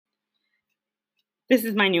This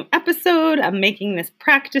is my new episode. I'm making this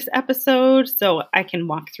practice episode so I can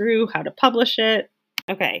walk through how to publish it.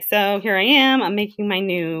 Okay, so here I am. I'm making my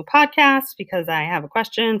new podcast because I have a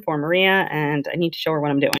question for Maria and I need to show her what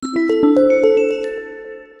I'm doing.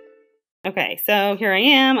 Okay, so here I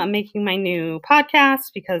am. I'm making my new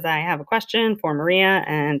podcast because I have a question for Maria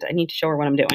and I need to show her what I'm doing.